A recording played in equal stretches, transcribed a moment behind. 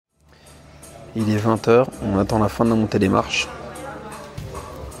Il est 20 h, on attend la fin de la montée des marches.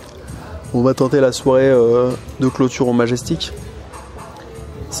 On va tenter la soirée de clôture au Majestic.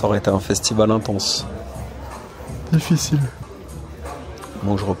 Ça aurait été un festival intense. Difficile.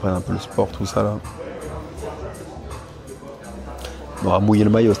 Bon, je reprenne un peu le sport, tout ça là. On va mouiller le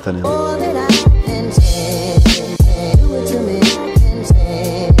maillot cette année.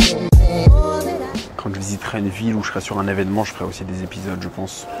 Quand je visiterai une ville où je serai sur un événement, je ferai aussi des épisodes, je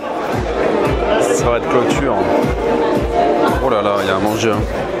pense. Ça va être clôture. Oh là là, il y a à manger.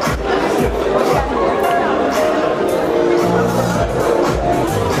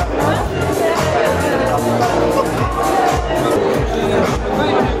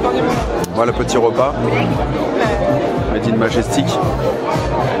 Voilà le petit repas. Made in Majestic.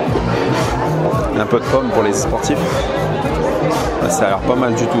 Un peu de pommes pour les sportifs. Ça a l'air pas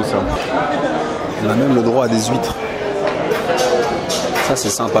mal du tout ça. On a même le droit à des huîtres. Ça c'est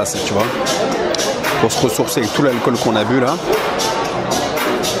sympa ça, tu vois. Pour se ressourcer avec tout l'alcool qu'on a bu là.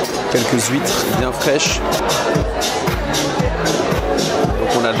 Quelques huîtres bien fraîches. Donc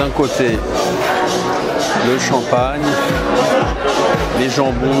on a d'un côté le champagne, les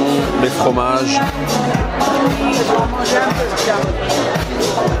jambons, les fromages.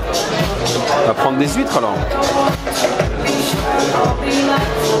 On va prendre des huîtres alors.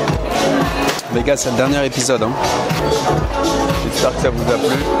 Les gars, c'est le dernier épisode. J'espère que ça vous a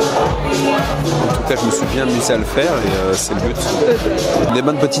plu. En tout cas, je me suis bien amusé à le faire et c'est le but. Des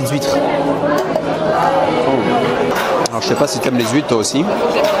bonnes petites huîtres. Alors, je sais pas si tu aimes les huîtres toi aussi.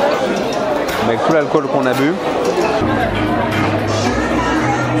 Mais avec tout l'alcool qu'on a bu.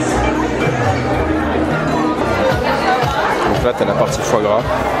 Donc là, tu as la partie foie gras.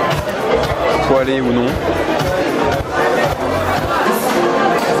 Poêlé ou non.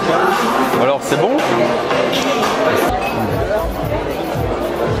 Alors, c'est bon ?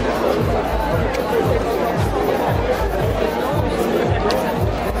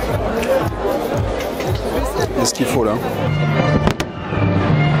 Qu'est-ce qu'il faut là ?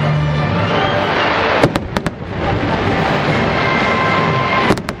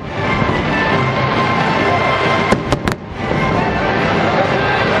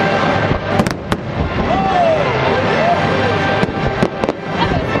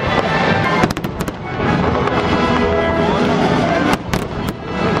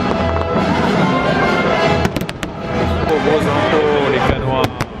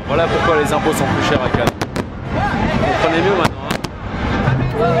 Voilà pourquoi les impôts sont plus chers à Cannes. Vous comprenez mieux maintenant.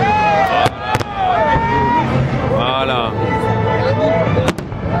 Voilà.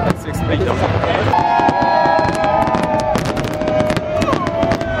 Ça s'explique.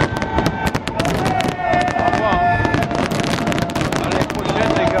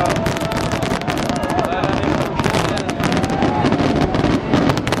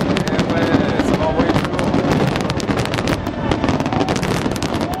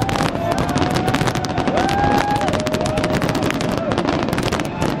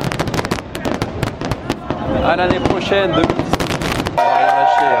 À l'année prochaine, 2018. On va rien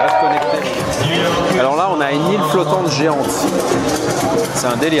lâcher, reste connecté. Alors là, on a une île flottante géante. C'est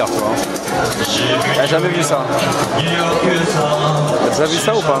un délire, quoi. T'as jamais vu ça? T'as déjà vu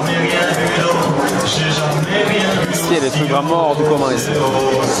ça ou pas? Ici, il y a des trucs vraiment hors du commun ici.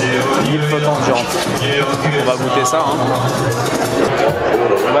 Une île flottante géante. On va goûter ça. Hein.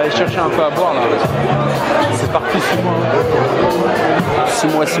 On va aller chercher un peu à boire là. C'est parti 6 mois. 6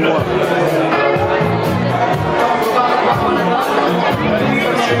 mois, 6 mois.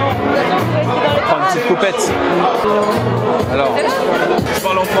 On va prendre une petite coupette. Alors, tu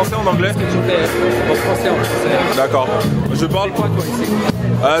parles en français, en anglais? En français, en français. D'accord. Je parle quoi toi ici?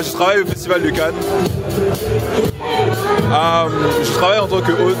 Je travaille au Festival de Cannes. Je travaille en tant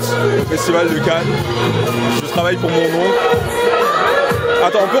que hôte au Festival de Cannes. Je travaille pour mon oncle.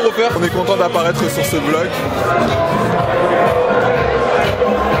 Attends, on peut refaire? On est content d'apparaître sur ce vlog.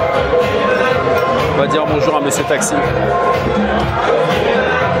 On va dire bonjour à Monsieur Taxi.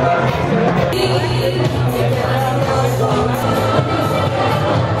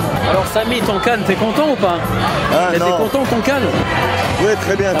 Alors Samy, ton Cannes, t'es content ou pas? T'es content ton Cannes? Oui,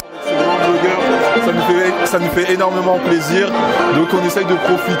 très bien. C'est vraiment blogueur. Ça nous fait énormément plaisir. Donc on essaye de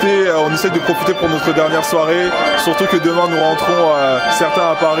profiter pour notre dernière soirée. Surtout que demain nous rentrons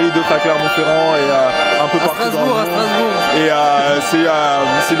certains à Paris, d'autres à Clermont-Ferrand et un peu partout dans le monde. À Strasbourg. Et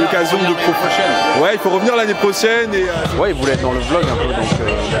c'est l'occasion de profiter. Ouais, il faut revenir l'année prochaine. Ouais, il voulait être dans le vlog un peu donc.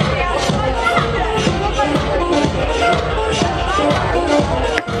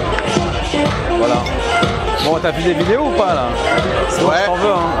 Voilà. Bon, t'as vu des vidéos ou pas là? C'est ouais. T'en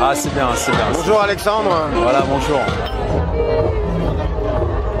veux, hein? Ah, c'est bien, c'est bien. Bonjour Alexandre. Voilà, bonjour.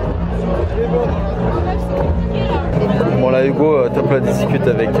 Hugo, top là, discute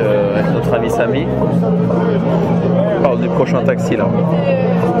avec notre ami Samy. On parle du prochain taxi là.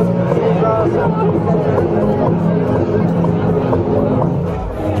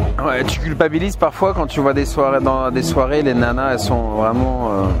 Ouais, tu culpabilises parfois quand tu vois des soirées, dans des soirées, les nanas elles sont vraiment.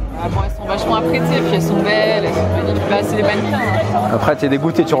 Ah bon, elles sont vachement apprêtées, puis elles sont belles, elles sont magnifiques. Bah, c'est les mannequins. Hein. Après t'es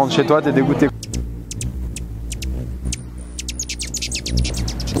dégoûté, tu rentres chez toi, t'es dégoûté.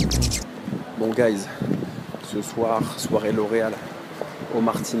 Bon guys, ce soir, soirée L'Oréal au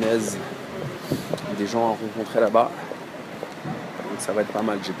Martinez. Des gens à rencontrer là-bas. Donc ça va être pas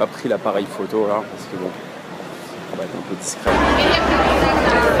mal. J'ai pas pris l'appareil photo là parce que bon, ça va être un peu discret.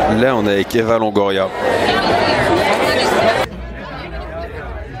 Là on est avec Eva Longoria.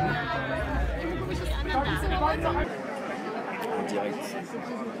 En direct.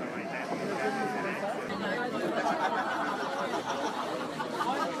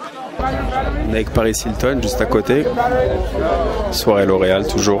 On est avec Paris Hilton juste à côté. Soirée L'Oréal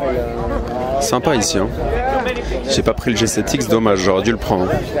toujours. Sympa ici hein. J'ai pas pris le G7X, dommage, j'aurais dû le prendre.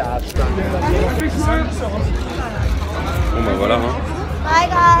 Bon bah voilà hein.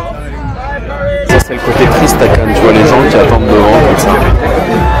 Ça c'est le côté triste à Cannes, tu vois les gens qui attendent devant comme ça.